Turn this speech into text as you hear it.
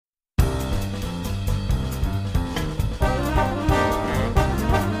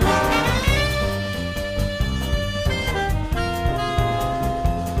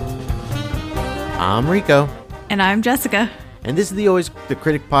I'm Rico. And I'm Jessica. And this is the Always the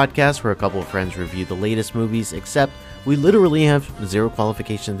Critic podcast where a couple of friends review the latest movies, except we literally have zero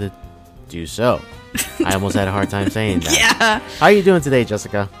qualification to do so. I almost had a hard time saying that. Yeah. How are you doing today,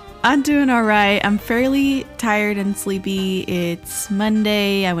 Jessica? I'm doing all right. I'm fairly tired and sleepy. It's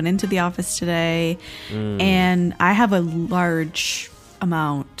Monday. I went into the office today, and I have a large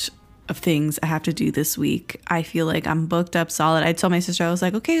amount of things I have to do this week. I feel like I'm booked up solid. I told my sister, I was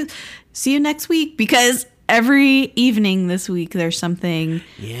like, okay, see you next week, because every evening this week there's something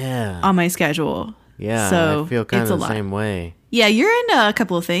on my schedule. Yeah, so I feel kind it's of the same way. Yeah, you're in a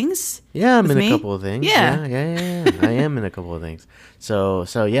couple of things. Yeah, I'm in me. a couple of things. Yeah. Yeah. I am in a couple of things. So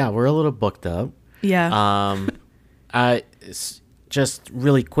yeah, we're a little booked up. Yeah. Just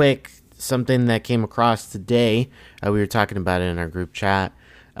really quick, something that came across today. We were talking about it in our group chat.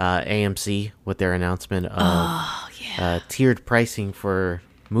 AMC with their announcement of tiered pricing for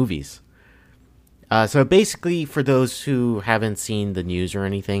movies. So basically, for those who haven't seen the news or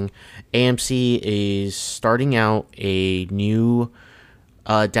anything, AMC is starting out a new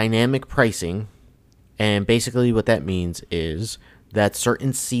dynamic pricing. And basically what that means is that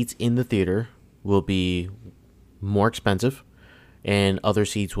certain seats in the theater will be more expensive and other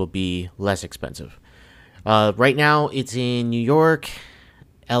seats will be less expensive. Right now, it's in New York,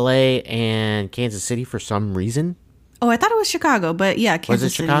 LA, and Kansas City for some reason. Oh, I thought it was Chicago, but yeah, Kansas Was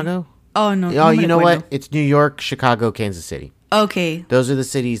it City. Chicago? Oh, no. Oh, you know what? It's New York, Chicago, Kansas City. Okay. Those are the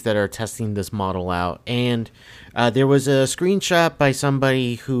cities that are testing this model out. And there was a screenshot by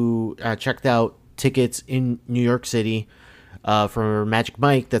somebody who checked out tickets in New York City for Magic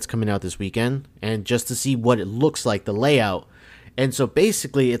Mike that's coming out this weekend. And just to see what it looks like, the layout. And so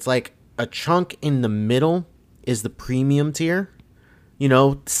basically, it's like a chunk in the middle is the premium tier. You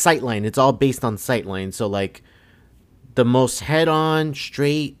know, Sightline. It's all based on Sightline. So, like, the most head-on,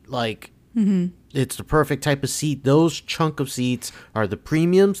 straight, like, it's the perfect type of seat. Those chunk of seats are the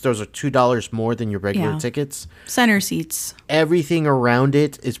premiums. Those are $2 more than your regular tickets. Center seats. Everything around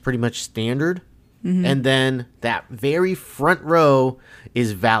it is pretty much standard. And then that very front row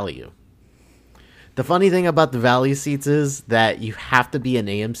is value. The funny thing about the value seats is that you have to be an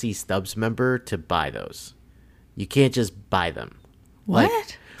AMC Stubs member to buy those. You can't just buy them. What?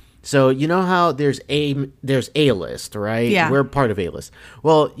 Like, so you know how there's A-List, right? Yeah. We're part of A-List.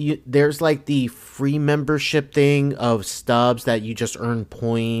 Well, there's like the free membership thing of Stubs that you just earn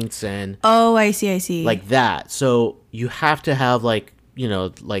points and Oh, I see. like that. So you have to have like, you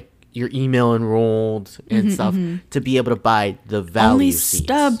know, like your email enrolled and stuff to be able to buy the value Only seats.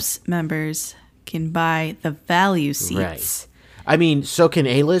 Stubs members can buy the value seats. Right. I mean, so can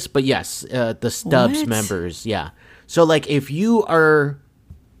A-List, but yes, the Stubs What? members, yeah. So like if you are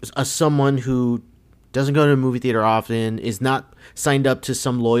someone who doesn't go to a movie theater often, is not signed up to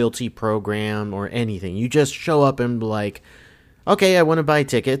some loyalty program or anything, you just show up and be like, okay, I want to buy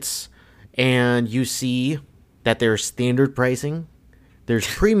tickets, and you see that there's standard pricing, there's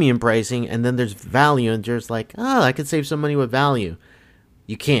premium pricing, and then there's value, and you're just like, oh, I could save some money with value.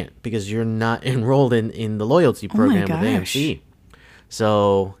 You can't, because you're not enrolled in the loyalty program with AMC.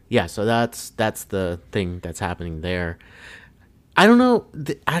 So yeah, so that's the thing that's happening there. I don't know.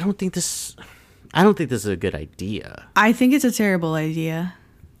 I don't think this is a good idea. I think it's a terrible idea.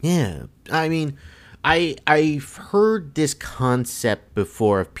 Yeah, I mean, I've heard this concept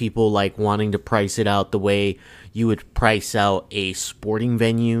before of people like wanting to price it out the way you would price out a sporting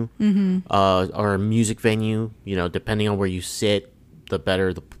venue or a music venue. You know, depending on where you sit, the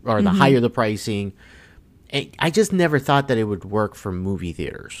better the higher the pricing. And I just never thought that it would work for movie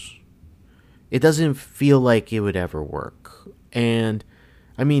theaters. It doesn't feel like it would ever work. And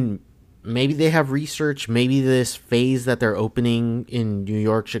I mean, maybe they have research, maybe this phase that they're opening in New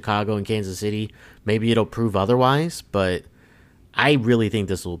York, Chicago, and Kansas City, maybe it'll prove otherwise, but I really think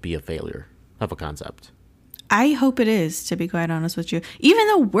this will be a failure of a concept. I hope it is, to be quite honest with you. Even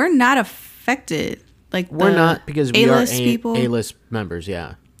though we're not affected. Like we're not, because we A-list are people. A-list members,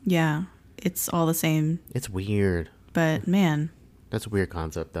 yeah. Yeah, it's all the same. It's weird. But man. That's a weird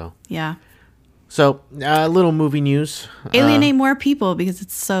concept, though. Yeah. So, little movie news. Alienate more people because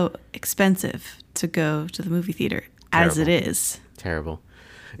it's so expensive to go to the movie theater as it is. Terrible.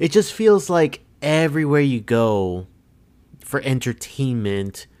 It just feels like everywhere you go for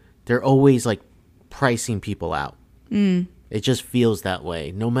entertainment, they're always like pricing people out. It just feels that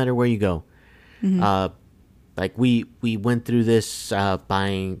way, no matter where you go. Like we went through this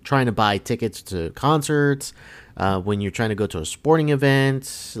trying to buy tickets to concerts, when you're trying to go to a sporting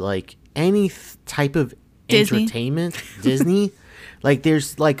event, like any type of Disney. entertainment, Disney. Like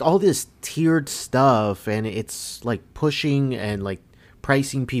there's like all this tiered stuff, and it's like pushing and like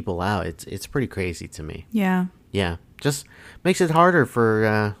pricing people out. It's pretty crazy to me. Yeah. Yeah, just makes it harder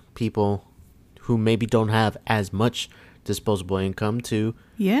for people who maybe don't have as much disposable income to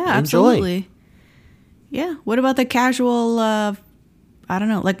enjoy. Absolutely. Yeah. What about the casual, I don't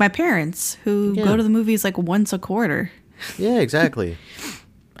know, like my parents who go to the movies like once a quarter? Yeah, exactly.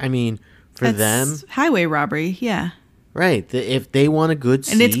 I mean, for them, highway robbery. Yeah. Right. If they want a good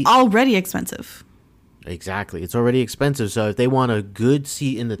seat. And it's already expensive. Exactly. It's already expensive. So if they want a good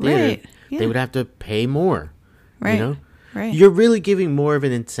seat in the theater, they would have to pay more. Right. You know? Right. You're really giving more of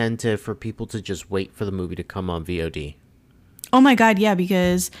an incentive for people to just wait for the movie to come on VOD. Oh my God, yeah,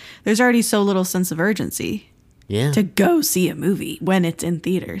 because there's already so little sense of urgency to go see a movie when it's in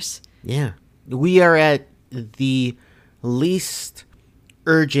theaters. Yeah. We are at the least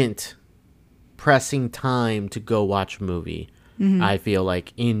urgent, pressing time to go watch a movie, I feel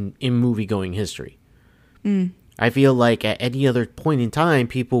like, in movie-going history. I feel like at any other point in time,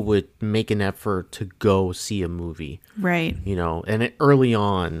 people would make an effort to go see a movie. Right. You know, and early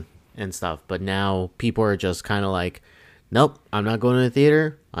on and stuff. But now people are just kind of like, nope, I'm not going to the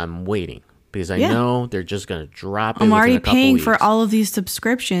theater. I'm waiting because I know they're just going to drop it. I'm already paying for all of these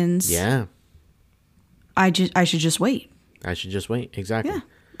subscriptions. Yeah. I should just wait. I should just wait. Exactly. Yeah.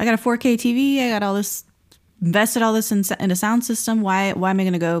 I got a 4K TV. I got all this, invested all this in a sound system. Why am I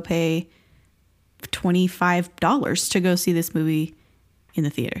going to go pay $25 to go see this movie in the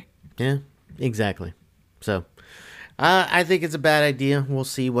theater? Yeah, exactly. So I think it's a bad idea. We'll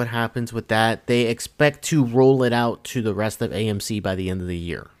see what happens with that. They expect to roll it out to the rest of AMC by the end of the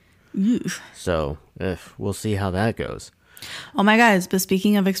year. Oof. So we'll see how that goes. Oh my guys, but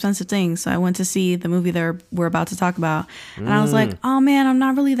speaking of expensive things, so I went to see the movie that we're about to talk about. And I was like, oh man, I'm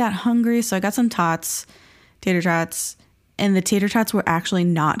not really that hungry. So I got some tater tots. And the tater tots were actually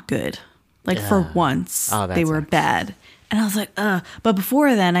not good. Like for once, they were bad. And I was like, ugh. But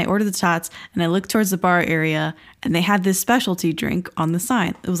before then, I ordered the tots and I looked towards the bar area and they had this specialty drink on the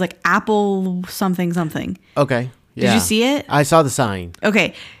sign. It was like apple something something. Okay. Yeah. Did you see it? I saw the sign.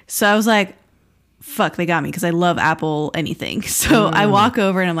 Okay. So I was like, fuck, they got me because I love apple anything. So I walk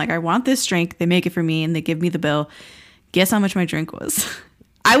over and I'm like, I want this drink. They make it for me and they give me the bill. Guess how much my drink was?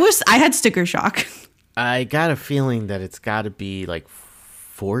 I had sticker shock. I got a feeling that it's got to be like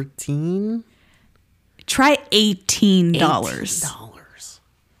 14. Try $18. $18.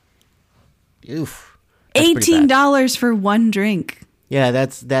 Oof. $18 for one drink. Yeah,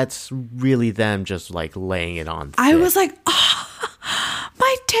 that's really them just like laying it on thick. I was like, oh,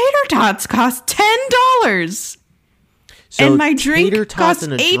 my tater tots cost $10. So and my drink cost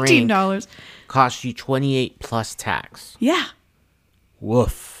 $18. Cost you $28 plus tax. Yeah.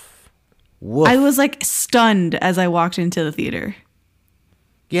 Woof. Woof. I was like stunned as I walked into the theater.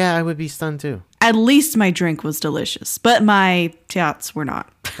 Yeah, I would be stunned too. At least my drink was delicious, but my tots were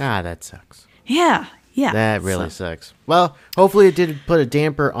not. That sucks. Yeah. That really sucks. Well, hopefully it didn't put a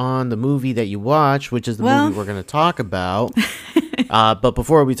damper on the movie that you watched, which is the movie we're going to talk about. But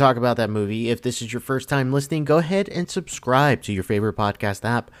before we talk about that movie, if this is your first time listening, go ahead and subscribe to your favorite podcast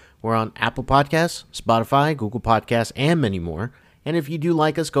app. We're on Apple Podcasts, Spotify, Google Podcasts, and many more. And if you do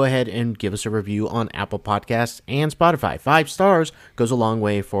like us, go ahead and give us a review on Apple Podcasts and Spotify. 5 stars goes a long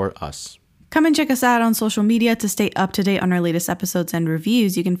way for us. Come and check us out on social media to stay up to date on our latest episodes and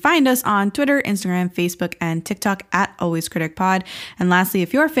reviews. You can find us on Twitter, Instagram, Facebook, and TikTok at AlwaysCriticPod. And lastly,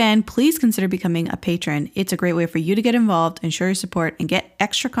 if you're a fan, please consider becoming a patron. It's a great way for you to get involved and show your support and get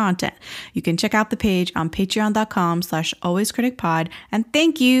extra content. You can check out the page on patreon.com/AlwaysCriticPod. And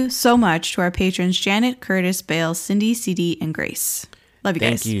thank you so much to our patrons, Janet, Curtis, Bale, Cindy, CD, and Grace. Love you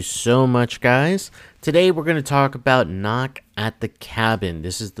guys. Thank you so much, guys. Today we're going to talk about Knock at the Cabin.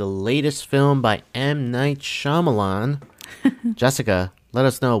 This is the latest film by M. Night Shyamalan. Jessica, let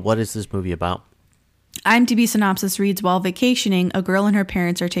us know, what is this movie about? IMDb synopsis reads, while vacationing, a girl and her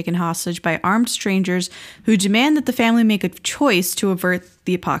parents are taken hostage by armed strangers who demand that the family make a choice to avert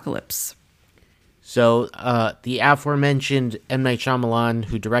the apocalypse. So, the aforementioned M. Night Shyamalan,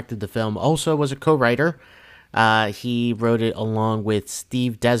 who directed the film, also was a co-writer. He wrote it along with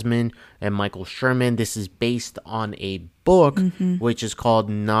Steve Desmond and Michael Sherman. This is based on a book, which is called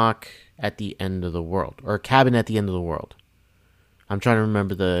Knock at the End of the World, or Cabin at the End of the World. I'm trying to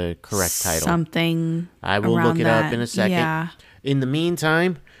remember the correct title. Something. I will look it up in a second. Yeah. In the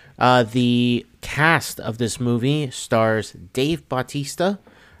meantime, the cast of this movie stars Dave Bautista,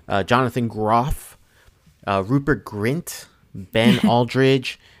 Jonathan Groff, Rupert Grint, Ben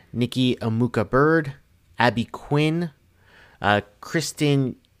Aldridge, Nikki Amuka Bird, Abby Quinn,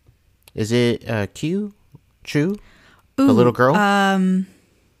 Kristen, is it Chu? The little girl? I'm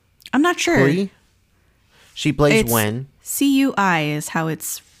not sure. Hui? She plays Wen. CUI is how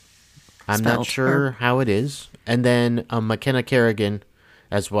it's I'm spelled, not sure how it is. And then McKenna Kerrigan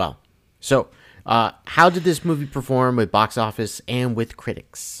as well. So, how did this movie perform with box office and with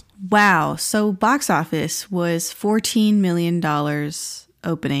critics? Wow. So box office was $14 million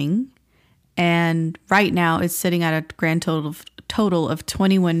opening. And right now it's sitting at a grand total of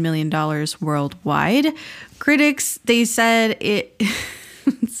 $21 million worldwide. Critics, they said it...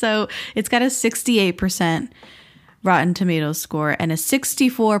 So it's got a 68% Rotten Tomatoes score and a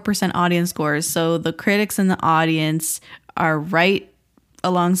 64% audience score. So the critics and the audience are right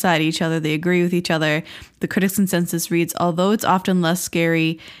alongside each other. They agree with each other. The critics' consensus reads, although it's often less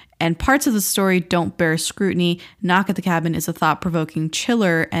scary and parts of the story don't bear scrutiny, Knock at the Cabin is a thought-provoking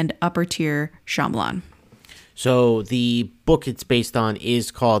chiller and upper-tier Shyamalan. So the book it's based on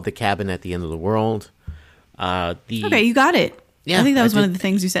is called The Cabin at the End of the World. Okay, you got it. Yeah, I think that was one of the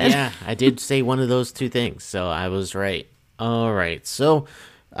things you said. Yeah, I did say one of those two things, so I was right. All right, so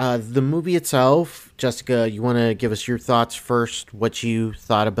the movie itself, Jessica, you want to give us your thoughts first, what you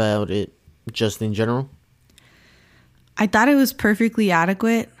thought about it just in general? I thought it was perfectly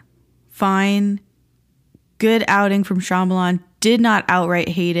adequate, fine, good outing from Shyamalan, did not outright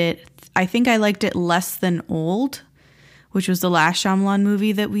hate it. I think I liked it less than Old, which was the last Shyamalan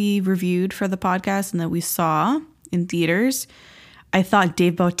movie that we reviewed for the podcast and that we saw in theaters. I thought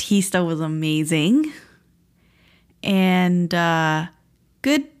Dave Bautista was amazing. And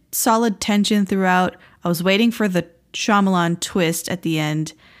good, solid tension throughout. I was waiting for the Shyamalan twist at the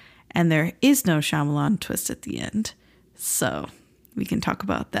end, and there is no Shyamalan twist at the end. So we can talk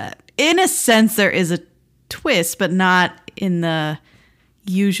about that. In a sense, there is a twist, but not in the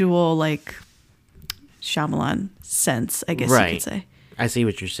usual, like, Shyamalan sense, I guess you could say. I see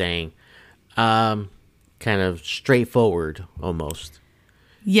what you're saying. Kind of straightforward, almost.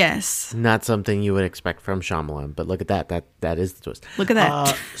 Yes. Not something you would expect from Shyamalan, but look at that. That is the twist. Look at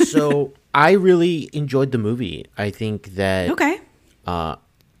that. So I really enjoyed the movie. I think that... Okay.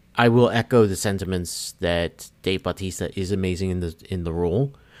 I will echo the sentiments that Dave Bautista is amazing in the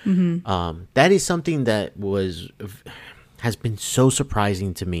role. Mm-hmm. That is something that has been so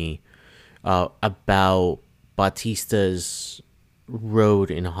surprising to me about Bautista's road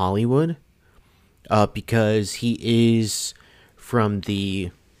in Hollywood, because he is from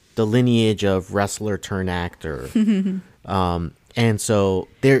the lineage of wrestler turned actor. And so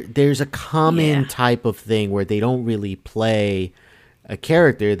there's a common type of thing where they don't really play a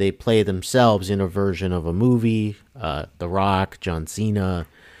character, they play themselves in a version of a movie. The Rock, John Cena.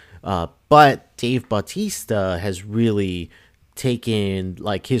 But Dave Bautista has really taken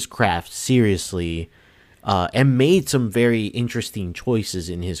like his craft seriously, and made some very interesting choices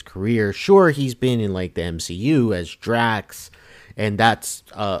in his career. Sure, he's been in like the MCU as Drax, and that's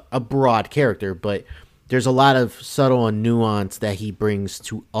a broad character, but there's a lot of subtle and nuance that he brings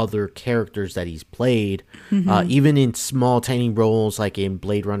to other characters that he's played, even in small, tiny roles like in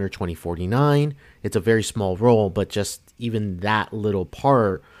Blade Runner 2049. It's a very small role, but just even that little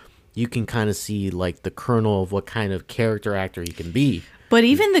part, you can kind of see like the kernel of what kind of character actor he can be. But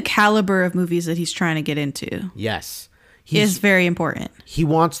even the caliber of movies that he's trying to get into, yes, is very important. He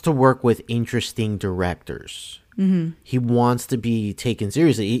wants to work with interesting directors. Mm-hmm. He wants to be taken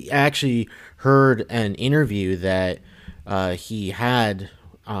seriously. He actually heard an interview that he had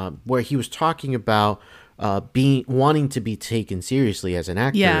where he was talking about wanting to be taken seriously as an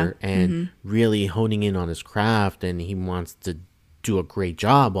actor, and really honing in on his craft, and he wants to do a great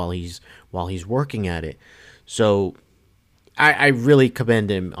job while he's working at it. So I really commend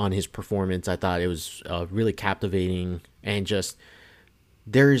him on his performance. I thought it was really captivating, and just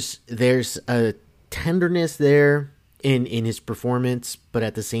there's a tenderness there in his performance, but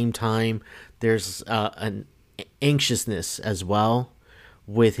at the same time there's an anxiousness as well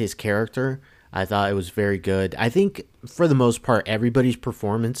with his character. I thought it was very good. I think for the most part everybody's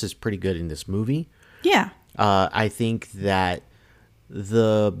performance is pretty good in this movie. I think that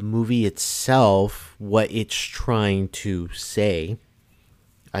the movie itself, what it's trying to say,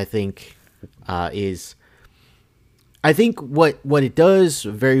 I think what it does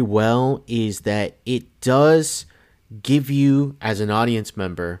very well is that it does give you, as an audience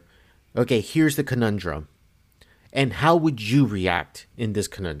member, okay, here's the conundrum. And how would you react in this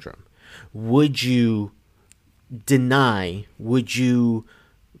conundrum? Would you deny? Would you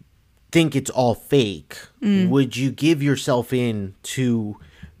think it's all fake? Would you give yourself in to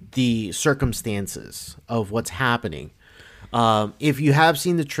the circumstances of what's happening? If you have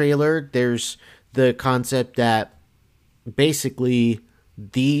seen the trailer, there's the concept that basically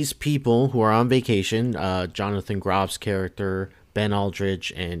these people who are on vacation, Jonathan Groff's character, Ben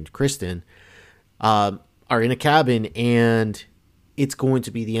Aldridge, and Kristen, are are in a cabin, and it's going to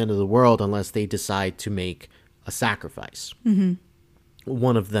be the end of the world unless they decide to make a sacrifice. Mm-hmm.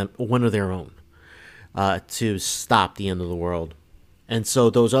 One of their own, to stop the end of the world. And so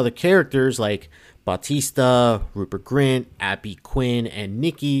those other characters like Bautista, Rupert Grint, Abby Quinn, and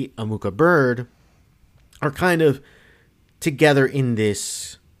Nikki Amuka Bird are kind of together in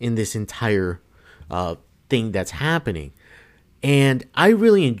this entire thing that's happening. And I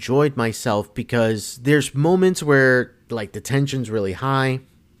really enjoyed myself because there's moments where like the tension's really high.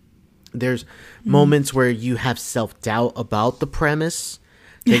 There's moments where you have self-doubt about the premise,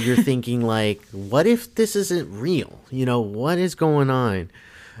 that you're thinking like, what if this isn't real? You know, what is going on?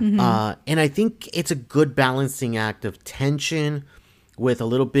 Mm-hmm. And I think it's a good balancing act of tension with a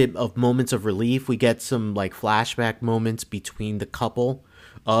little bit of moments of relief. We get some like flashback moments between the couple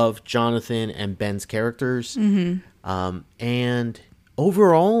of Jonathan and Ben's characters. Mm-hmm. And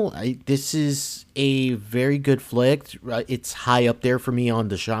overall, this is a very good flick. It's high up there for me on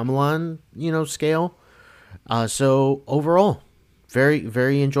the Shyamalan, scale. So overall, very,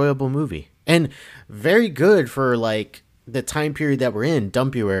 very enjoyable movie, and very good for like the time period that we're in,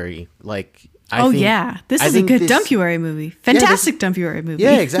 Dumpuary. Like, this is a good Dumpuary movie. Fantastic Dumpuary movie.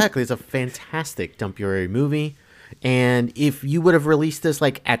 Yeah, exactly. It's a fantastic Dumpuary movie. And if you would have released this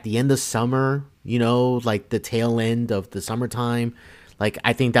like at the end of summer, like the tail end of the summertime, like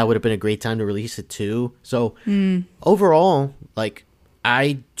I think that would have been a great time to release it too. So overall, like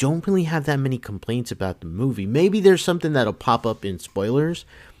I don't really have that many complaints about the movie. Maybe there's something that'll pop up in spoilers,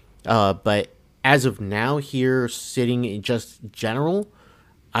 but as of now, here sitting in just general,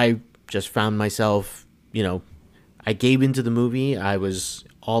 I just found myself, I gave into the movie. I was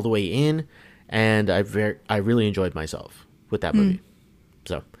all the way in, and I really enjoyed myself with that movie.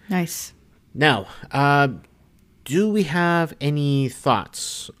 So nice. Now, do we have any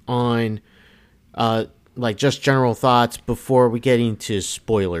thoughts on, like just general thoughts before we get into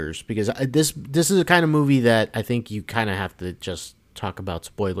spoilers? Because this is a kind of movie that I think you kind of have to just talk about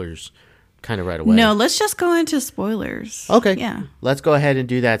spoilers kind of right away. No, let's just go into spoilers. Okay. Yeah. Let's go ahead and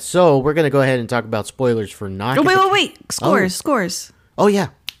do that. So we're going to go ahead and talk about spoilers for Knock. Oh, wait. Scores. Oh, yeah.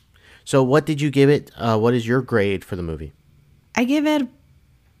 So what did you give it? What is your grade for the movie? I give it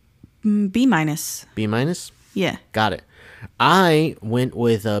B-. B-? Yeah. Got it. I went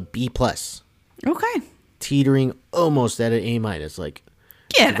with a B+. Okay. Teetering almost at an A-. Like,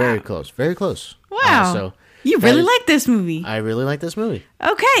 very close. Very close. Wow. So you really like this movie. I really like this movie.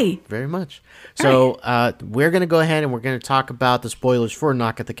 Okay. Very much. So we're going to go ahead and we're going to talk about the spoilers for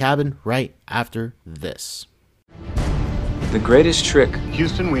Knock at the Cabin right after this. The greatest trick.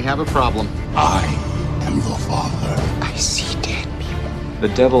 Houston, we have a problem. I am your father. I see dead people.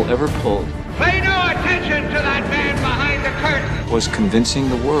 The devil ever pulled. Pay no attention to that man behind the curtain. Was convincing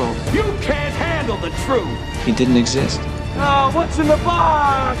the world. You can't handle the truth. He didn't exist. Oh, what's in the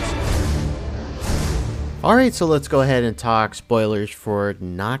box? All right, so let's go ahead and talk spoilers for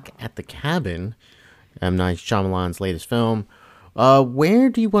Knock at the Cabin, M. Night Shyamalan's latest film. Where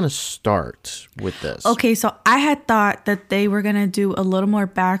do you want to start with this? Okay, so I had thought that they were going to do a little more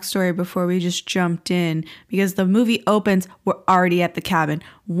backstory before we just jumped in, because the movie opens, we're already at the cabin.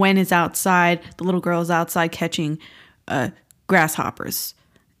 Wen is outside, the little girl is outside catching grasshoppers.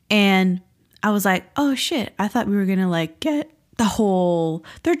 And I was like, oh shit, I thought we were going to like get the whole,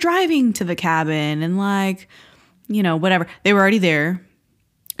 they're driving to the cabin and like, whatever. They were already there.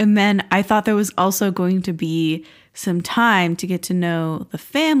 And then I thought there was also going to be some time to get to know the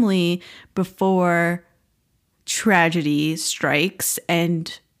family before tragedy strikes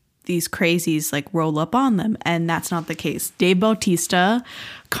and these crazies like roll up on them. And that's not the case. Dave Bautista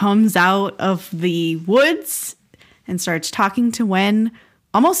comes out of the woods and starts talking to Wen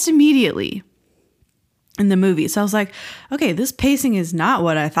almost immediately in the movie. So I was like, okay, this pacing is not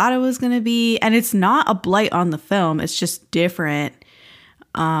what I thought it was going to be. And it's not a blight on the film. It's just different.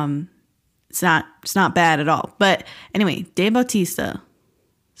 It's not bad at all. But anyway, Dave Bautista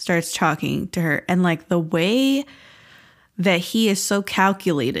starts talking to her, and like the way that he is so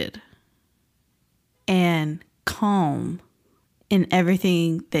calculated and calm in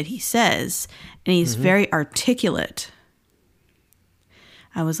everything that he says, and he's very articulate.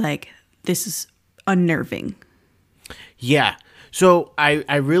 I was like, this is unnerving. Yeah. So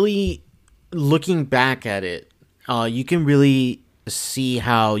I really, looking back at it, you can really see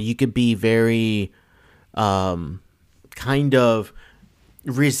how you could be very kind of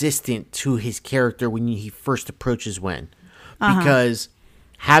resistant to his character when he first approaches Wen. Because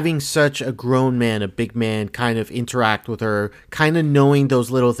having such a grown man, a big man, kind of interact with her, kind of knowing those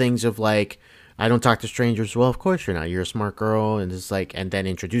little things of like, I don't talk to strangers. Well, of course you're not. You're a smart girl. And it's like, and then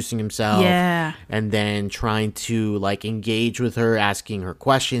introducing himself. Yeah. And then trying to like engage with her, asking her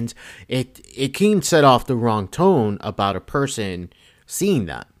questions. It can set off the wrong tone about a person seeing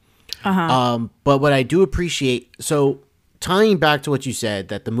that. But what I do appreciate, so tying back to what you said,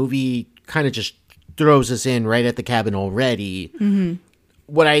 that the movie kind of just throws us in right at the cabin already. Mm-hmm.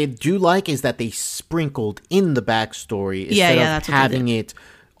 What I do like is that they sprinkled in the backstory instead of that's what they having did. it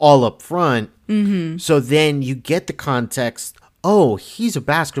all up front. Mm-hmm. So then you get the context. Oh, he's a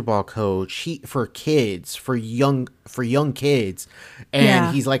basketball coach for kids, for young kids,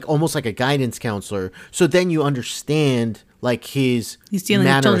 and he's like almost like a guidance counselor. So then you understand like he's dealing with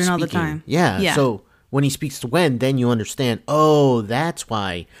manner of children all the speaking. time. Yeah. So when he speaks to Gwen, then you understand, oh, that's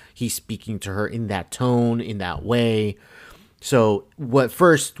why he's speaking to her in that tone, in that way. So what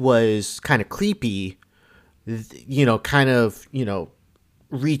first was kind of creepy,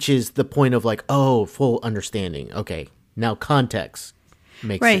 reaches the point of like, oh, full understanding. Okay, now context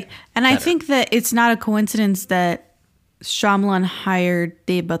makes Right. it And I better. think that it's not a coincidence that Shyamalan hired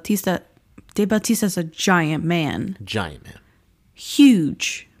Dave Bautista. Dave Bautista's a giant man. Giant man.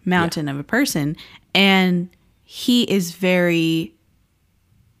 Huge mountain of a person, and he is very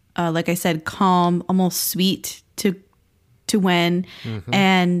like I said, calm, almost sweet to Gwen.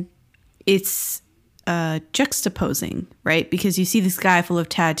 And it's juxtaposing, right? Because you see this guy full of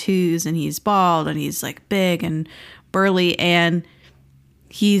tattoos and he's bald and he's like big and burly, and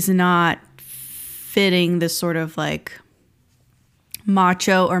he's not fitting this sort of like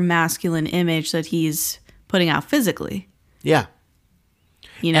macho or masculine image that he's putting out physically. Yeah.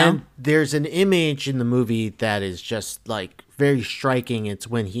 You know? And there's an image in the movie that is just like very striking. It's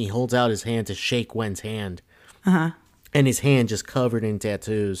when he holds out his hand to shake Gwen's hand. And his hand just covered in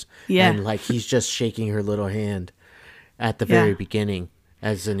tattoos. Yeah. And like he's just shaking her little hand at the very beginning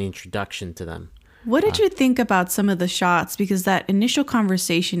as an introduction to them. What did you think about some of the shots? Because that initial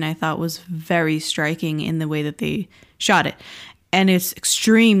conversation I thought was very striking in the way that they shot it. And it's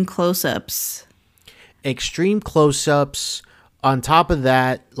extreme close-ups. Extreme close-ups. On top of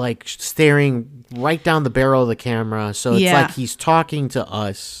that, like staring right down the barrel of the camera. So it's like he's talking to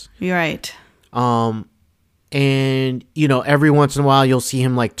us. You're right. And, every once in a while you'll see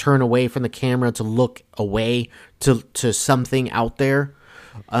him like turn away from the camera to look away to something out there.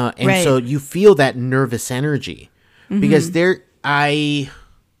 And so you feel that nervous energy because I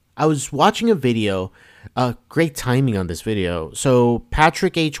was watching a video, great timing on this video. So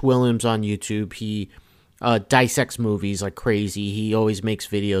Patrick H. Willems on YouTube, he dissects movies like crazy. He always makes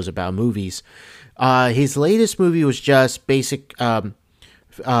videos about movies. His latest movie was just basic,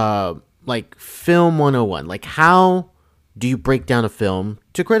 like film 101. Like, how do you break down a film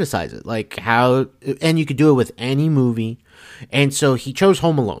to criticize it? Like and you could do it with any movie. And so he chose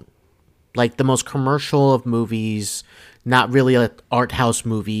Home Alone, like the most commercial of movies, not really an art house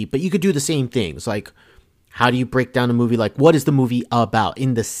movie, but you could do the same things. Like, how do you break down a movie? Like, what is the movie about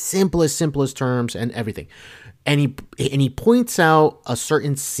in the simplest terms and everything? And he points out a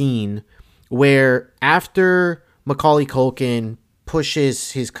certain scene where after Macaulay Culkin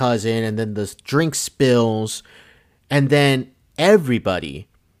pushes his cousin and then the drink spills and then everybody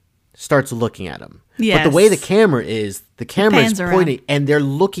starts looking at him. Yes. But the way the camera is pans around. pointing and they're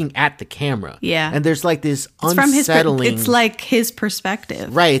looking at the camera. Yeah. And there's like this It's unsettling. it's like his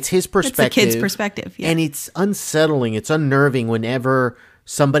perspective. Right, it's his It's perspective. the kid's perspective. Yeah. And it's unsettling, it's unnerving whenever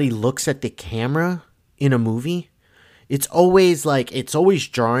somebody looks at the camera in a movie. It's always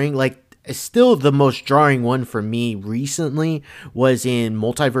jarring. Like, still the most jarring one for me recently was in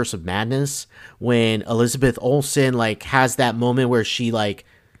Multiverse of Madness when Elizabeth Olsen like has that moment where she like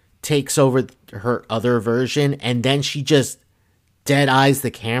takes over her other version and then she just dead eyes the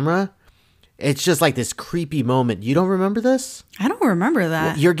camera. It's just like this creepy moment. You don't remember this? I don't remember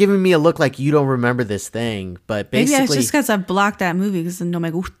that. You're giving me a look like you don't remember this thing, but Maybe basically, it's just because I blocked that movie because no me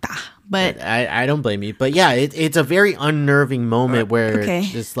gusta. But I don't blame you. But yeah, it's a very unnerving moment where Okay.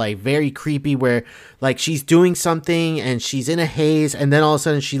 it's just like very creepy where like she's doing something and she's in a haze and then all of a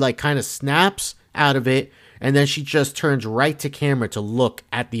sudden she like kind of snaps out of it and then she just turns right to camera to look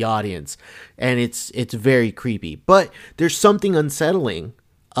at the audience. And it's very creepy. But there's something unsettling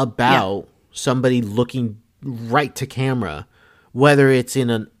about somebody looking right to camera, whether it's in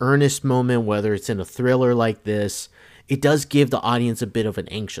an earnest moment, whether it's in a thriller like this. It does give the audience a bit of an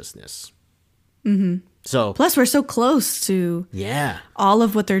anxiousness. Mm-hmm. So plus, we're so close to all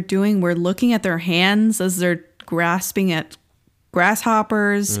of what they're doing. We're looking at their hands as they're grasping at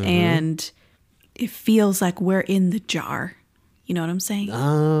grasshoppers, and it feels like we're in the jar. You know what I'm saying?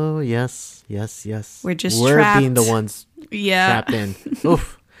 Oh, yes. We're just We're trapped. being the ones Yeah. trapped in.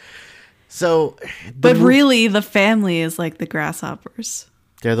 Oof. So, But really, the family is like the grasshoppers.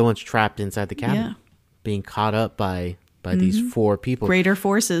 they're the ones trapped inside the cabin, Yeah. being caught up by these four people. Greater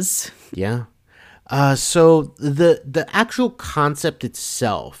forces. Yeah. So the actual concept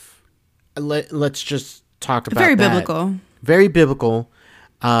itself, let's just talk about Very that. biblical. Very biblical.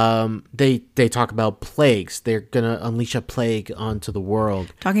 They talk about plagues. They're gonna unleash a plague onto the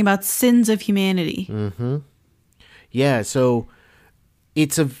world. Talking about sins of humanity. Yeah. So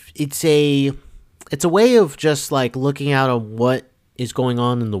it's a way of just like looking out on what is going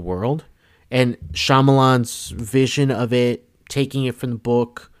on in the world, and Shyamalan's vision of it, taking it from the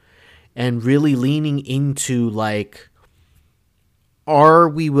book, and really leaning into like, are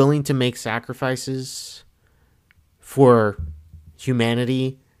we willing to make sacrifices for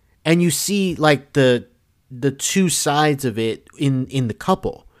humanity? And you see like the two sides of it in the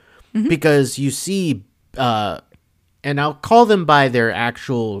couple, because you see and I'll call them by their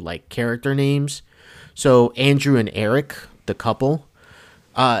actual like character names. So Andrew and Eric, the couple,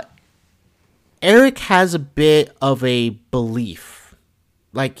 Eric has a bit of a belief.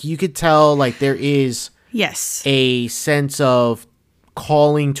 Like you could tell like there is Yes. a sense of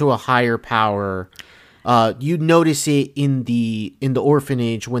calling to a higher power. You notice it in the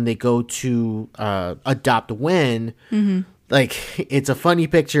orphanage when they go to adopt Wen. Like it's a funny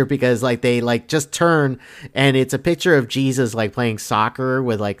picture because like they like just turn and it's a picture of Jesus like playing soccer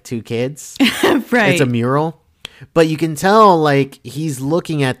with like two kids. Right. It's a mural. But you can tell like he's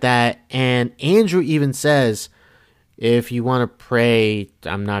looking at that, and Andrew even says, if you want to pray,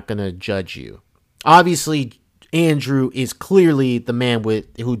 I'm not going to judge you. Obviously, Andrew is clearly the man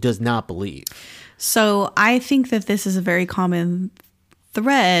who does not believe. So I think that this is a very common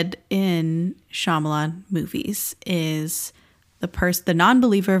thread in Shyamalan movies is the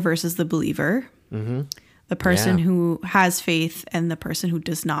non-believer versus the believer, the person Yeah. who has faith and the person who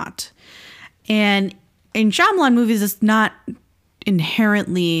does not. And in Shyamalan movies, it's not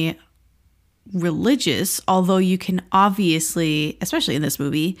inherently religious, although you can obviously, especially in this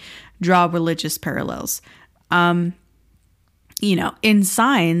movie, draw religious parallels. You know, in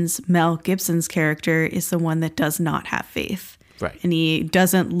Signs, Mel Gibson's character is the one that does not have faith. Right. And he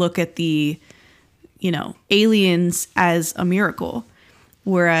doesn't look at the, you know, aliens as a miracle,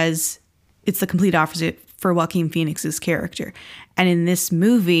 whereas it's the complete opposite for Joaquin Phoenix's character. And in this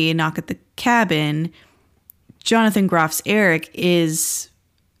movie, Knock at the Cabin, Jonathan Groff's Eric is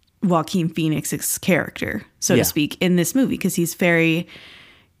Joaquin Phoenix's character, so Yeah. to speak, in this movie, because he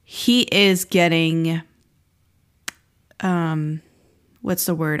is getting, what's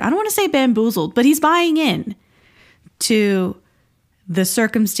the word? I don't want to say bamboozled, but he's buying in to the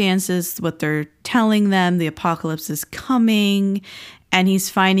circumstances, what they're telling them, the apocalypse is coming, and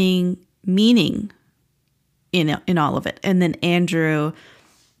he's finding meaning in all of it. And then Andrew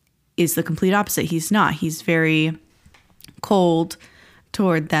is the complete opposite. He's not. He's very cold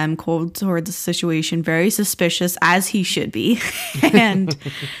toward them, cold toward the situation, very suspicious, as he should be, and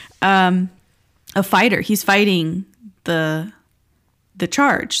a fighter. He's fighting the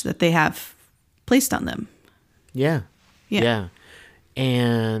charge that they have placed on them. Yeah. Yeah. Yeah.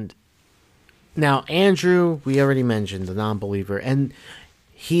 And now Andrew, we already mentioned the non-believer, and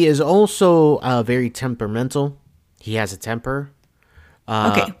he is also very temperamental. He has a temper.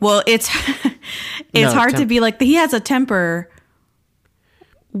 Okay, well, it's No, hard to be like he has a temper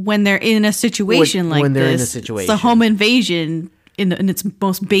when they're in a situation like when they're in a this. situation. It's a home invasion in its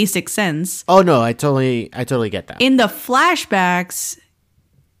most basic sense. Oh no, I totally get that. In the flashbacks,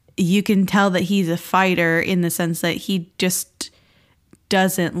 you can tell that he's a fighter in the sense that he just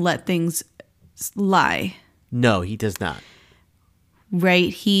doesn't let things lie. No, he does not. Right?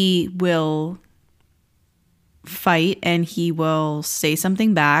 He will fight and he will say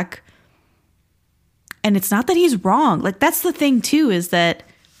something back. And it's not that he's wrong. Like, that's the thing, too, is that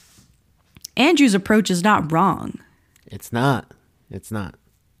Andrew's approach is not wrong. It's not. It's not.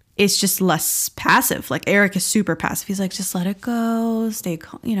 It's just less passive. Like, Eric is super passive. He's like, just let it go. Stay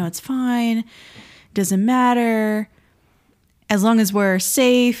calm. You know, it's fine. Doesn't matter. As long as we're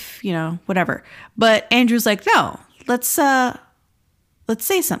safe, you know, whatever. But Andrew's like, no, let's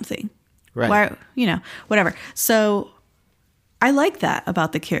say something. Right. Why, you know, whatever. So I like that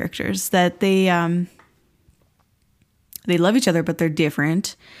about the characters, that they love each other, but they're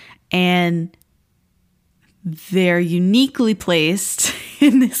different, and they're uniquely placed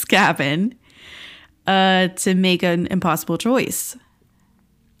in this cabin to make an impossible choice.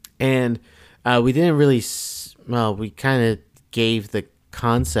 And we didn't really. Well, we kind of gave the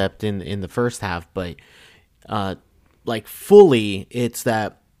concept in the first half, but like fully, it's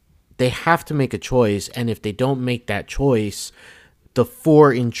that they have to make a choice, and if they don't make that choice, the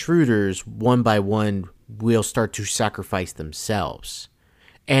 4 intruders, one by one, will start to sacrifice themselves.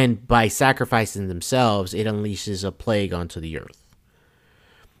 And by sacrificing themselves, it unleashes a plague onto the earth.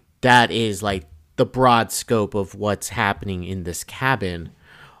 That is like the broad scope of what's happening in this cabin.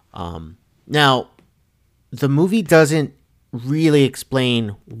 Now, the movie doesn't really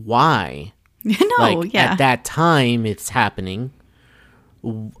explain why. At that time it's happening.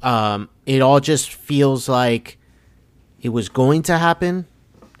 It all just feels like it was going to happen,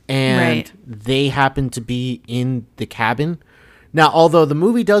 and they happen to be in the cabin. Now, although the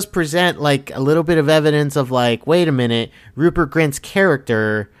movie does present like a little bit of evidence of like, wait a minute, Rupert Grint's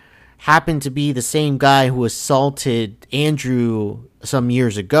character happened to be the same guy who assaulted Andrew some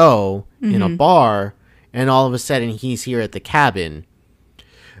years ago in a bar, and all of a sudden he's here at the cabin.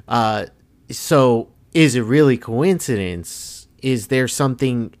 So is it really coincidence? Is there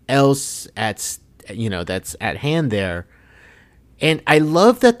something else that's at hand there? And I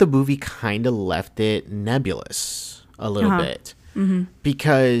love that the movie kind of left it nebulous a little bit.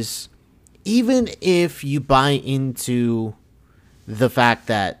 Because even if you buy into the fact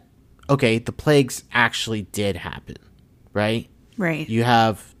that, okay, the plagues actually did happen, right? Right. You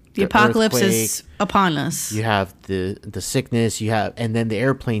have the apocalypse is upon us. You have the sickness, and then the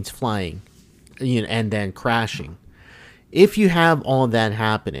airplanes flying, and then crashing. If you have all that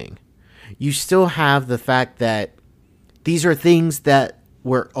happening, you still have the fact that these are things that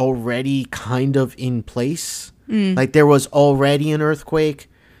were already kind of in place. Like there was already an earthquake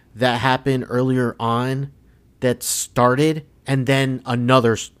that happened earlier on that started, and then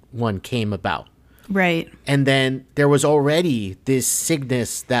another one came about. Right. And then there was already this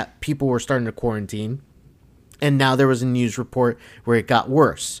sickness that people were starting to quarantine. And now there was a news report where it got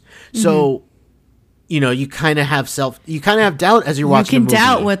worse. So, you kind of have doubt as you're watching the movie. You can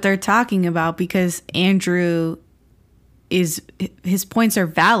doubt what they're talking about because Andrew his points are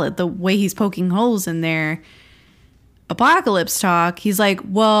valid. The way he's poking holes in their apocalypse talk, he's like,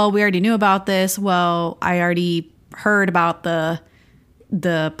 well, we already knew about this. Well, I already heard about the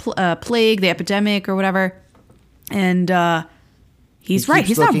plague, the epidemic or whatever. And he's right.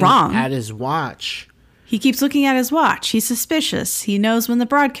 He's not wrong. At his watch. He keeps looking at his watch. He's suspicious. He knows when the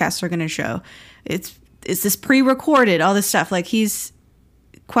broadcasts are going to show. Is this pre-recorded? All this stuff. Like he's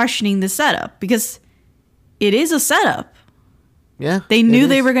questioning the setup because it is a setup. Yeah. They knew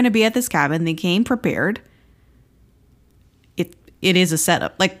they were going to be at this cabin. They came prepared. It is a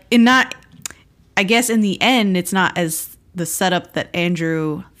setup. I guess in the end, it's not as the setup that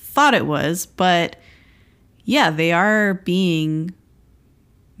Andrew thought it was, but yeah, they are being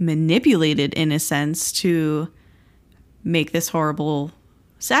manipulated in a sense to make this horrible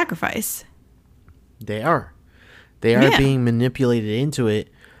sacrifice. They are being manipulated into it.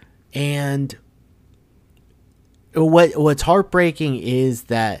 And what's heartbreaking is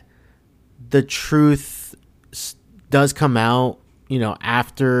that the truth does come out,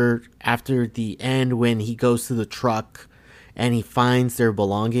 after the end when he goes to the truck and he finds their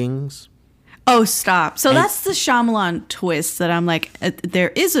belongings. Oh, stop. So that's the Shyamalan twist that I'm like,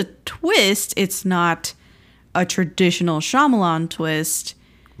 there is a twist. It's not a traditional Shyamalan twist.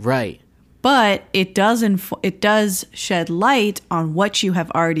 Right. But it does shed light on what you have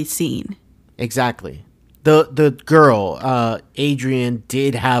already seen. Exactly. The girl, Adrian,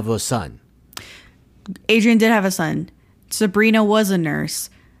 did have a son. Sabrina was a nurse.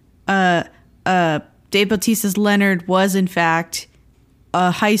 Dave Bautista's Leonard was, in fact,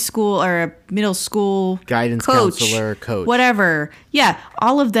 a high school or a middle school guidance counselor, coach. Whatever. Yeah,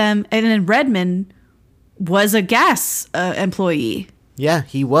 all of them. And then Redmond was a gas employee. Yeah,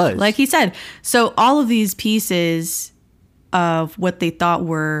 he was. Like he said. So all of these pieces of what they thought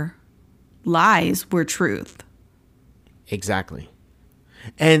were lies were truth. Exactly.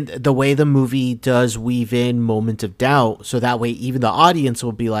 And the way the movie does weave in moment of doubt, so that way even the audience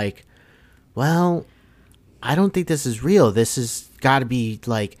will be like, well, I don't think this is real. This has got to be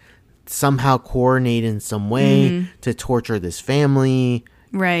like somehow coordinated in some way to torture this family.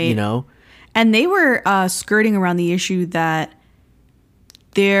 Right. And they were skirting around the issue that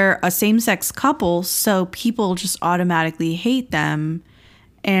they're a same-sex couple, so people just automatically hate them.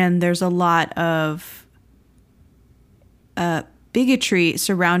 And there's a lot of bigotry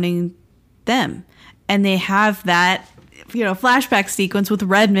surrounding them. And they have that, flashback sequence with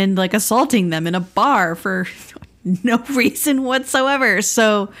Redmond, like, assaulting them in a bar for no reason whatsoever.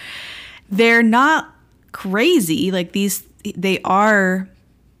 So they're not crazy. Like, they are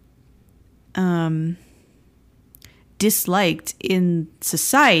disliked in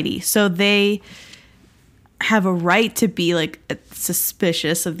society. So they have a right to be, like,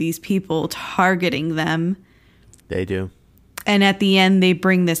 suspicious of these people targeting them. They do. And at the end, they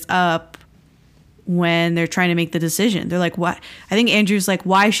bring this up when they're trying to make the decision. They're like, "What?" I think Andrew's like,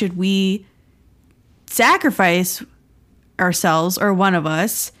 "Why should we sacrifice ourselves or one of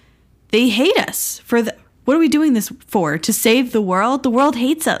us? They hate us for the. What are we doing this for? To save the world? The world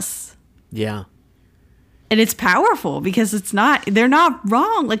hates us." Yeah. And it's powerful because they're not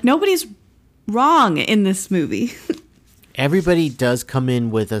wrong. Like, nobody's wrong in this movie. Everybody does come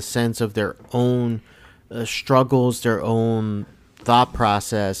in with a sense of their own struggles, their own thought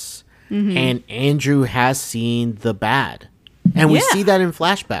process. And Andrew has seen the bad. And we see that in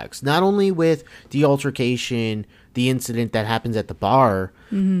flashbacks, not only with the altercation, the incident that happens at the bar,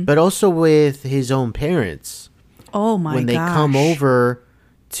 but also with his own parents. Oh my gosh. When they come over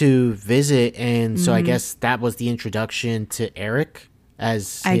to visit, and so I guess that was the introduction to Eric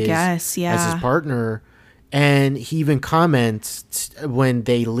as his partner. And he even comments when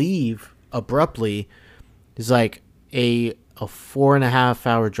they leave abruptly, it's like a 4.5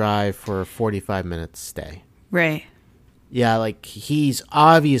 hour drive for a 45 minute stay. Right. Yeah, like he's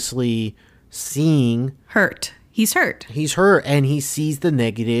obviously seeing hurt. He's hurt. He's hurt, and he sees the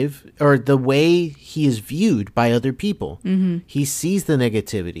negative, or the way he is viewed by other people. He sees the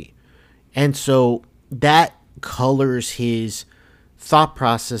negativity. And so that colors his thought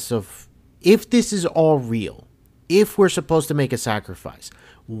process of, if this is all real, if we're supposed to make a sacrifice,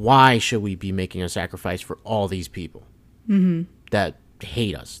 why should we be making a sacrifice for all these people that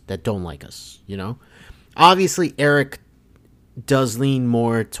hate us, that don't like us, you know? Obviously, Eric does lean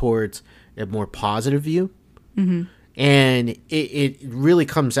more towards a more positive view. And it really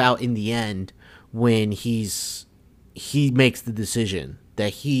comes out in the end when he makes the decision that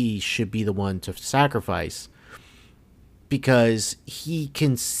he should be the one to sacrifice, because he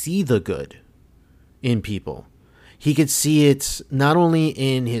can see the good in people. He could see it not only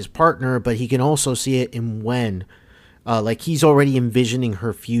in his partner, but he can also see it in Wen. Like, he's already envisioning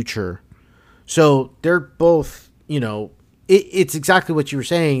her future. So they're both, you know, it's exactly what you were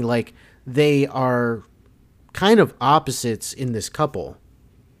saying. Like, they are kind of opposites in this couple,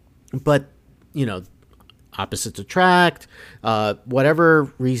 but, you know, opposites attract,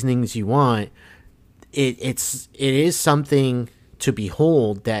 whatever reasonings you want. It is something to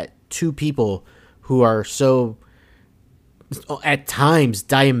behold that two people who are so at times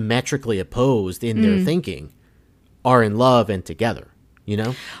diametrically opposed in their thinking are in love and together, you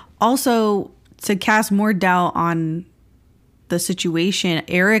know? Also, to cast more doubt on the situation,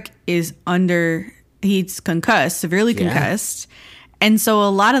 Eric is he's concussed, severely concussed. And so a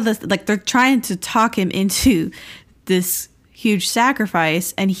lot of they're trying to talk him into this huge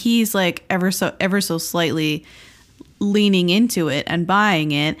sacrifice, and he's like ever so slightly leaning into it and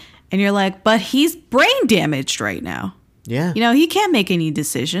buying it. And you're like, but he's brain damaged right now. Yeah. You know, he can't make any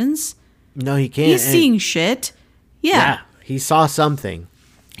decisions. No, he can't. He's seeing shit. Yeah. He saw something.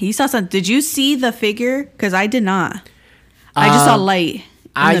 Did you see the figure? Because I did not. I just saw light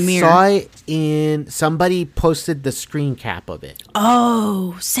in the mirror. I saw somebody posted the screen cap of it.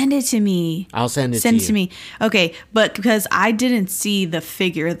 Oh, send it to me. I'll send it to you. Send it to me. Okay, but because I didn't see the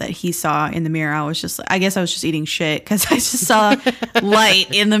figure that he saw in the mirror, I guess I was just eating shit because I just saw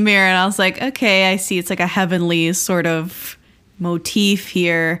light in the mirror, and I was like, okay, I see. It's like a heavenly sort of motif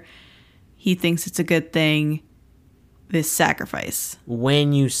here. He thinks it's a good thing, this sacrifice.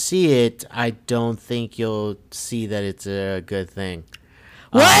 When you see it, I don't think you'll see that it's a good thing.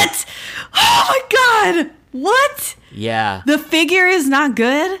 What? Oh my god! What? Yeah. The figure is not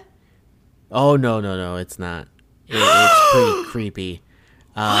good? Oh, no, it's not. It's pretty creepy.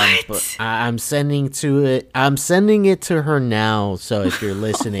 What? But I'm sending it to her now, so if you're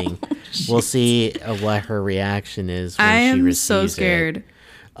listening, we'll see what her reaction is when she receives it. I am so scared.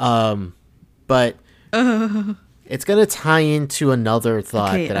 But it's going to tie into another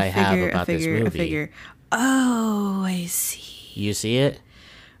thought that I have about this movie. A figure. Oh, I see. You see it?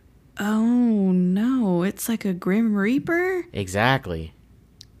 Oh, no. It's like a Grim Reaper? Exactly.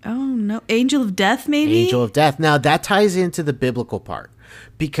 Oh, no. Angel of Death, maybe? Angel of Death. Now, that ties into the biblical part.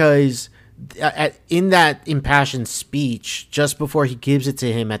 Because in that impassioned speech, just before he gives it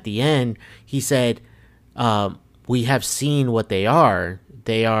to him at the end, he said, we have seen what they are.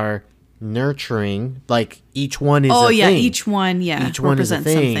 They are nurturing. Like, each one is a thing. Each one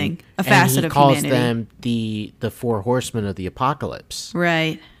represents something. A facet of humanity. And he calls them the four horsemen of the apocalypse.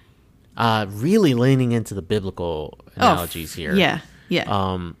 Right. Really leaning into the biblical analogies here.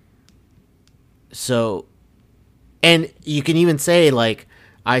 Yeah. So, and you can even say, like,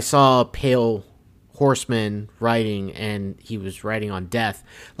 I saw a pale horseman riding, and he was riding on death.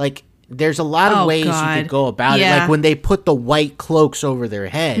 Like, there's a lot of ways you could go about it. Like, when they put the white cloaks over their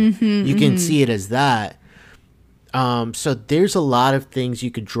head, you can see it as that. So there's a lot of things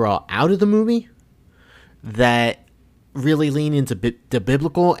you could draw out of the movie that really lean into the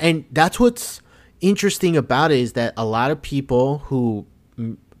biblical, and that's what's interesting about it, is that a lot of people who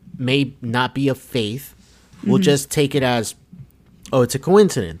may not be of faith will just take it as, oh, it's a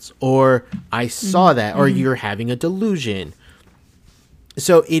coincidence, or I saw that, or you're having a delusion.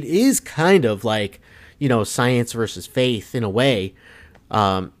 So it is kind of like, science versus faith in a way,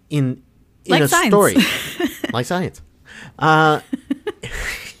 in Like a science. story, like science.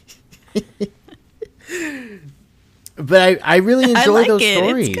 But I really enjoy like those it. It's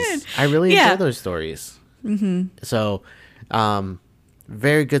stories. good. I really Yeah. enjoy those stories. So,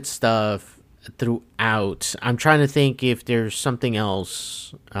 very good stuff throughout. I'm trying to think if there's something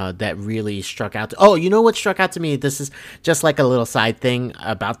else that really struck out. Oh, you know what struck out to me? This is just like a little side thing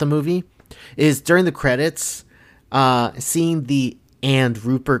about the movie. Is during the credits, seeing the "and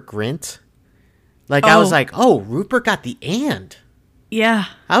Rupert Grint." Like, I was Oh. like, oh, Rupert got the "and." Yeah.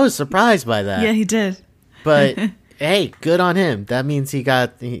 I was surprised by that. Yeah, he did. But hey, good on him. That means he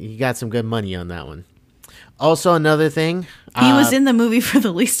got some good money on that one. Also, another thing, He was in the movie for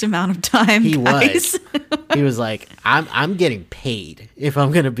the least amount of time. he guys. was. He was like, I'm getting paid if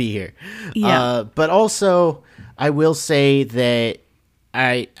I'm gonna be here. Yeah. But also, I will say that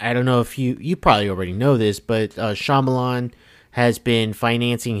I don't know if you probably already know this, but Shyamalan has been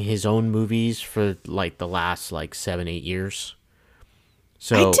financing his own movies for like the last 7-8 years.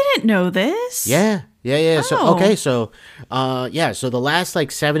 So I didn't know this. Yeah. So Oh. okay, so so the last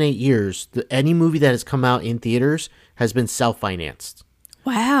 7-8 years, any movie that has come out in theaters has been self-financed.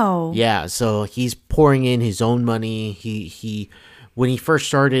 Wow. Yeah, so he's pouring in his own money. He when he first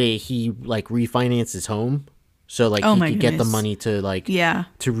started it, he refinanced his home, so Oh he my could get the goodness. money to Yeah.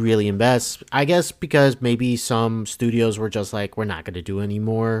 to really invest. I guess because maybe some studios were just like, we're not going to do any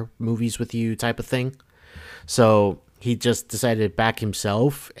more movies with you, type of thing. So he just decided to back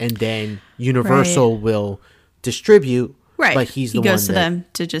himself, and then Universal will distribute. Right. But he's the he goes one to that, them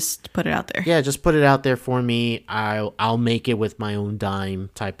to just put it out there. yeah, just put it out there for me. I'll make it with my own dime,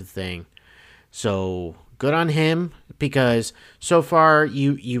 type of thing. So good on him, because so far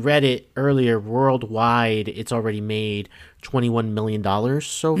you read it earlier, worldwide it's already made $21 million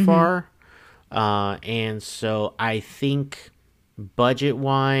so far. And so I think budget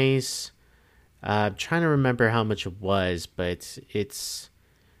wise, I'm trying to remember how much it was, but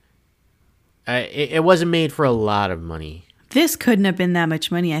it wasn't made for a lot of money. This couldn't have been that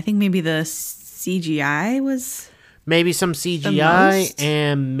much money. I think maybe the CGI was. Maybe some CGI most?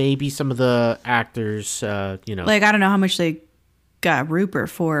 and maybe some of the actors, I don't know how much they got Rupert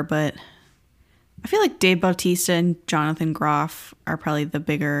for, but I feel like Dave Bautista and Jonathan Groff are probably the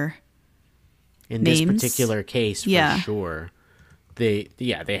bigger. in this names. particular case, for Yeah. sure. They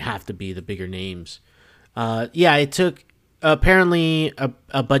have to be the bigger names. It took apparently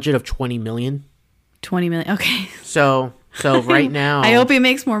a budget of 20 million. 20 million. Okay. So right now, I hope he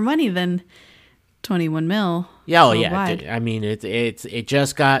makes more money than 21 mil. yeah, worldwide. I mean, it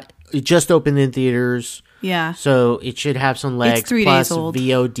just opened in theaters, Yeah. so it should have some legs. 3 plus days old.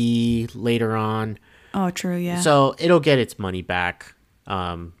 VOD later on, Oh, true. Yeah. so it'll get its money back,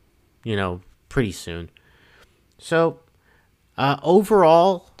 pretty soon. So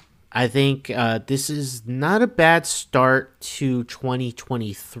overall, I think this is not a bad start to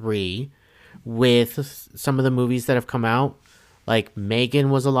 2023 with some of the movies that have come out. Like Megan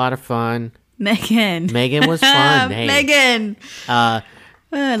was a lot of fun. Megan. Megan was fun. Hey. Megan. I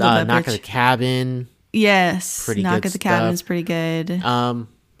love that Knock bitch. at the Cabin. Yes. Pretty Knock good at the Cabin stuff. is pretty good.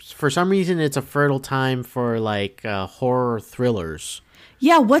 For some reason, it's a fertile time for horror thrillers.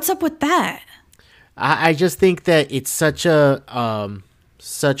 Yeah. What's up with that? I just think that it's such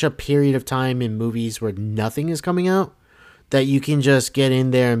a period of time in movies where nothing is coming out that you can just get in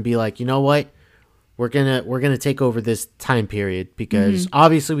there and be like, you know what, we're gonna take over this time period, because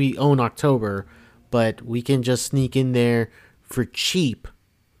obviously we own October, but we can just sneak in there for cheap,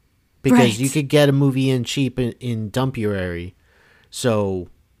 because Right. you could get a movie in cheap in Dumpuary. So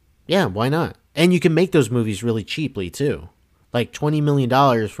yeah, why not? And you can make those movies really cheaply too. Like $20 million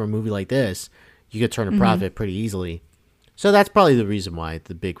for a movie like this, you could turn a profit pretty easily. So that's probably the reason why,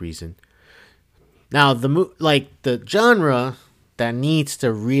 the big reason. Now the genre that needs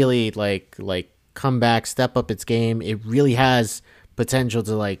to really come back, step up its game, it really has potential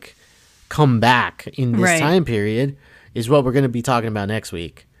to come back in this Right. time period, is what we're going to be talking about next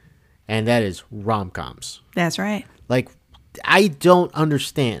week. And that is rom-coms. That's right. I don't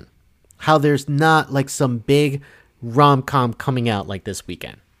understand how there's not some big rom-com coming out this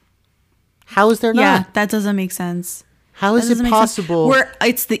weekend. How is there Yeah. not? That doesn't make sense. How That is doesn't it make sense. possible?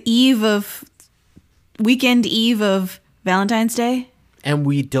 It's the eve of weekend eve of Valentine's Day. And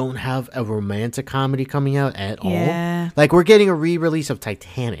we don't have a romantic comedy coming out at Yeah. all. Like, we're getting a re-release of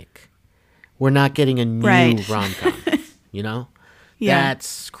Titanic. We're not getting a new Right. rom-com, you know? Yeah.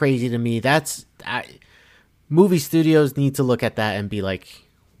 That's crazy to me. Movie studios need to look at that and be like,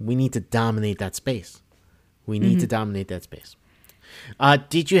 we need to dominate that space. We need to dominate that space.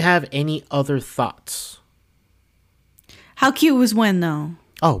 Did you have any other thoughts? How cute was Wen, though?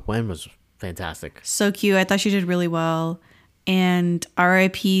 Oh, Wen was fantastic. So cute. I thought she did really well. And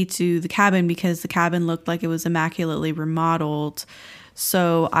RIP to the cabin, because the cabin looked like it was immaculately remodeled.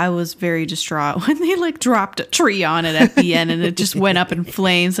 So I was very distraught when they like dropped a tree on it at the end and it just went up in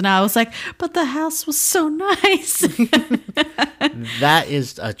flames. And I was like, but the house was so nice. That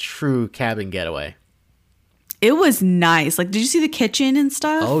is a true cabin getaway. It was nice. Like, did you see the kitchen and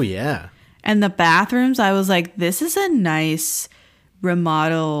stuff? Oh, yeah. And the bathrooms? I was like, this is a nice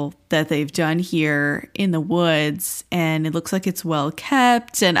remodel that they've done here in the woods, and it looks like it's well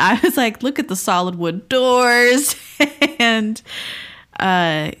kept. And I was like, look at the solid wood doors. And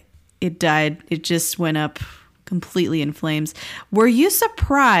it died. It just went up completely in flames. Were you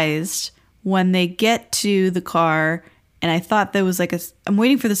surprised when they get to the car? And I thought there was like I'm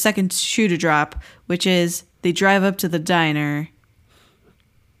waiting for the second shoe to drop, which is they drive up to the diner.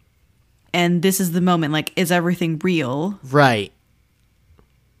 And this is the moment, like, is everything real? Right.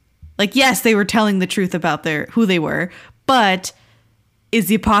 Like, yes, they were telling the truth about who they were, but is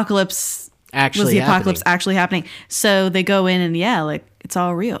the apocalypse Actually actually happening? So they go in and like, it's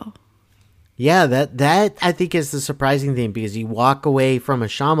all real. Yeah, that I think is the surprising thing, because you walk away from a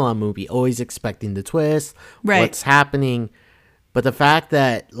Shyamalan movie always expecting the twist, Right. what's happening, but the fact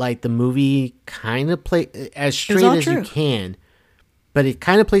that like the movie kind of play as straight all as you true. can, but it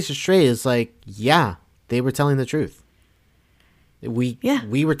kind of plays it straight. It's like, yeah, they were telling the truth. We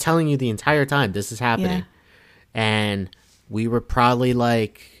were telling you the entire time this is happening, Yeah. and we were probably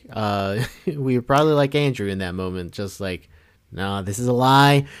like Andrew in that moment, just like, no, this is a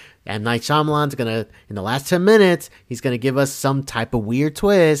lie. M. Night Shyamalan's gonna, in the last 10 minutes, he's gonna give us some type of weird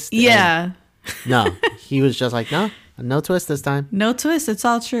twist. Yeah. And no, he was just like, no twist this time. No twist. It's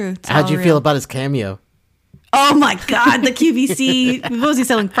all true. It's How'd all you real. feel about his cameo? Oh my God, the QVC. What was he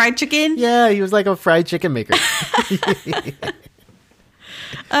selling? Fried chicken? Yeah, he was like a fried chicken maker.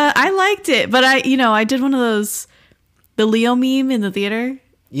 I liked it, but I did one of those, the Leo meme in the theater.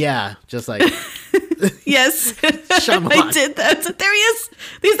 Yeah, just like, Yes. Shyamalan. I did that. I said, there he is.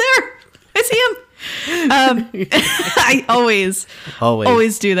 He's there. I see him. I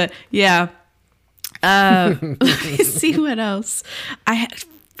always do that. Yeah. Let me see what else. I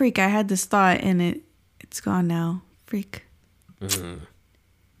had this thought and it's gone now. Freak.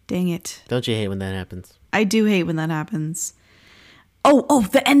 Dang it. Don't you hate when that happens? I do hate when that happens. Oh,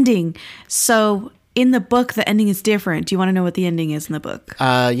 the ending. So in the book, the ending is different. Do you want to know what the ending is in the book?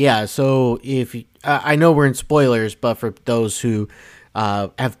 Yeah. So if I know we're in spoilers, but for those who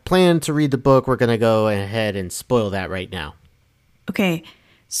have planned to read the book, we're gonna go ahead and spoil that right now. Okay,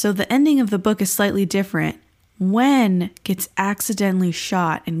 so the ending of the book is slightly different. Wen gets accidentally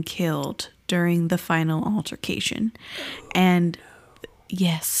shot and killed during the final altercation. And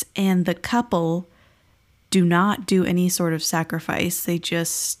yes, and the couple do not do any sort of sacrifice. They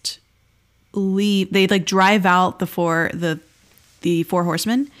just leave. They like drive out the four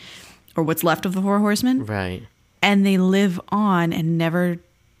horsemen, or what's left of the four horsemen. Right. And they live on and never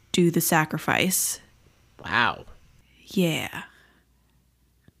do the sacrifice. Wow. Yeah.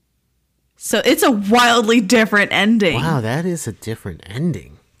 So it's a wildly different ending. Wow, that is a different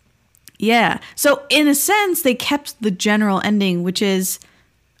ending. Yeah. So in a sense, they kept the general ending, which is,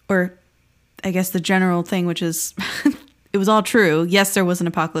 or I guess the general thing, which is, it was all true. Yes, there was an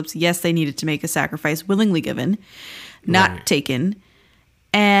apocalypse. Yes, they needed to make a sacrifice willingly given, not taken.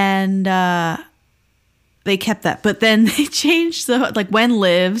 And they kept that. But then they changed Wen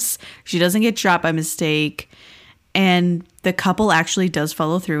lives. She doesn't get shot by mistake. And the couple actually does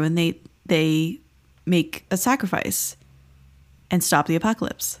follow through, and they make a sacrifice and stop the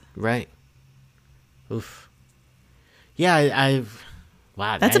apocalypse. Right. Oof. Yeah,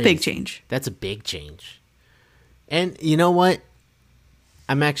 wow. That's a big change. That's a big change. And you know what?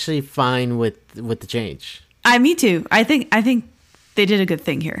 I'm actually fine with the change. Me too. I think they did a good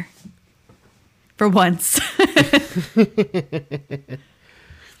thing here. For once.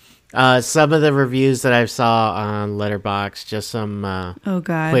 Some of the reviews that I saw on Letterboxd, just some Oh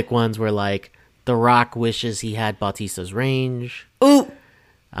God. quick ones were like, The Rock wishes he had Bautista's range. Ooh.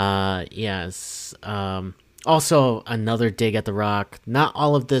 Yes. Also, another dig at The Rock. Not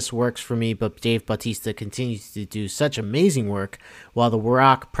all of this works for me, but Dave Bautista continues to do such amazing work, while The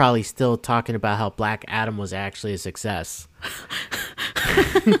Rock probably still talking about how Black Adam was actually a success.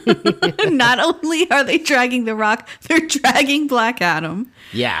 Not only are they dragging The Rock, they're dragging Black Adam.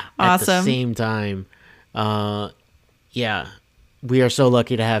 Yeah, awesome. At the same time. Yeah, we are so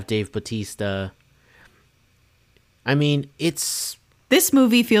lucky to have Dave Bautista. I mean, this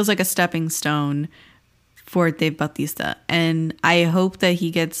movie feels like a stepping stone for Dave Bautista, and I hope that he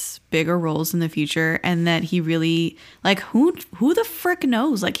gets bigger roles in the future, and that he really, like, who the frick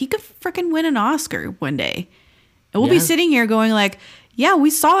knows? Like, he could frickin' win an Oscar one day. And we'll be sitting here going like, yeah, we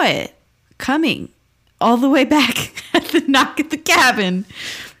saw it coming all the way back at the Knock at the Cabin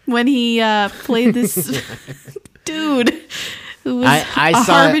when he played this dude who was I a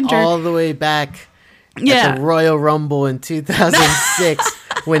saw harbinger. it all the way back at the Royal Rumble in 2006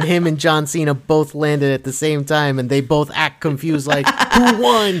 when him and John Cena both landed at the same time, and they both act confused like, who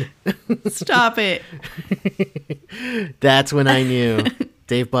won? Stop it. That's when I knew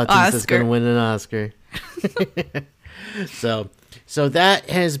Dave Bautista's Oscar. going to win an Oscar. So that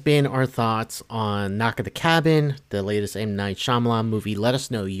has been our thoughts on Knock at the Cabin, the latest M. Night Shyamalan movie. Let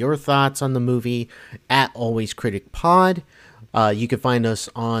us know your thoughts on the movie at Always Critic Pod. You can find us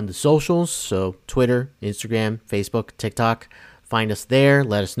on the socials, so Twitter, Instagram, Facebook, TikTok. Find us there.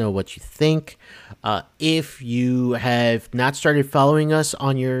 Let us know what you think. If you have not started following us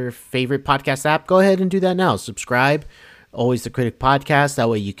on your favorite podcast app, go ahead and do that now. Subscribe, Always the Critic Podcast. That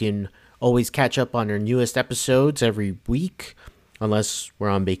way you can always catch up on our newest episodes every week, unless we're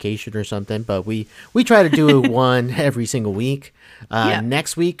on vacation or something. But we try to do one every single week.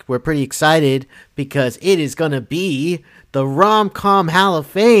 Next week, we're pretty excited because it is going to be the Rom-Com Hall of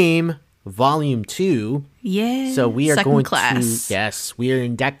Fame Volume 2. Yeah. So we are second going class. to, yes, we are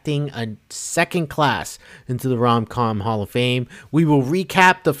inducting a second class into the Rom-Com Hall of Fame. We will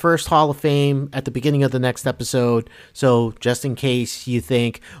recap the first Hall of Fame at the beginning of the next episode. So just in case you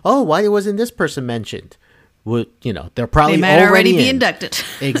think, oh, why wasn't this person mentioned? Well, they're probably They might already be in. inducted.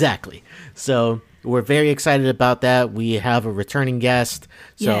 Exactly. So we're very excited about that. We have a returning guest,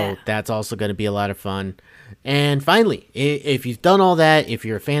 so that's also going to be a lot of fun. And finally, if you've done all that, if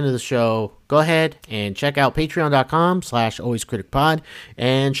you're a fan of the show, go ahead and check out patreon.com/alwayscriticpod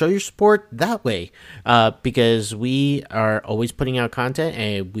and show your support that way, because we are always putting out content,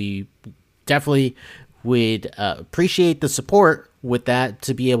 and we definitely would appreciate the support with that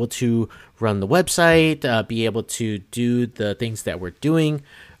to be able to run the website, be able to do the things that we're doing.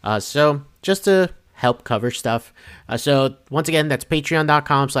 So just to help cover stuff. So once again, that's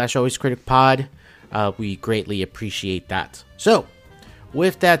patreon.com/alwayscriticpod. We greatly appreciate that. So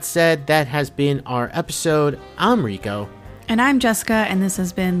with that said, that has been our episode. I'm Rico. And I'm Jessica, and this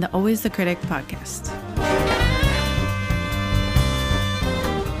has been the Always the Critic podcast.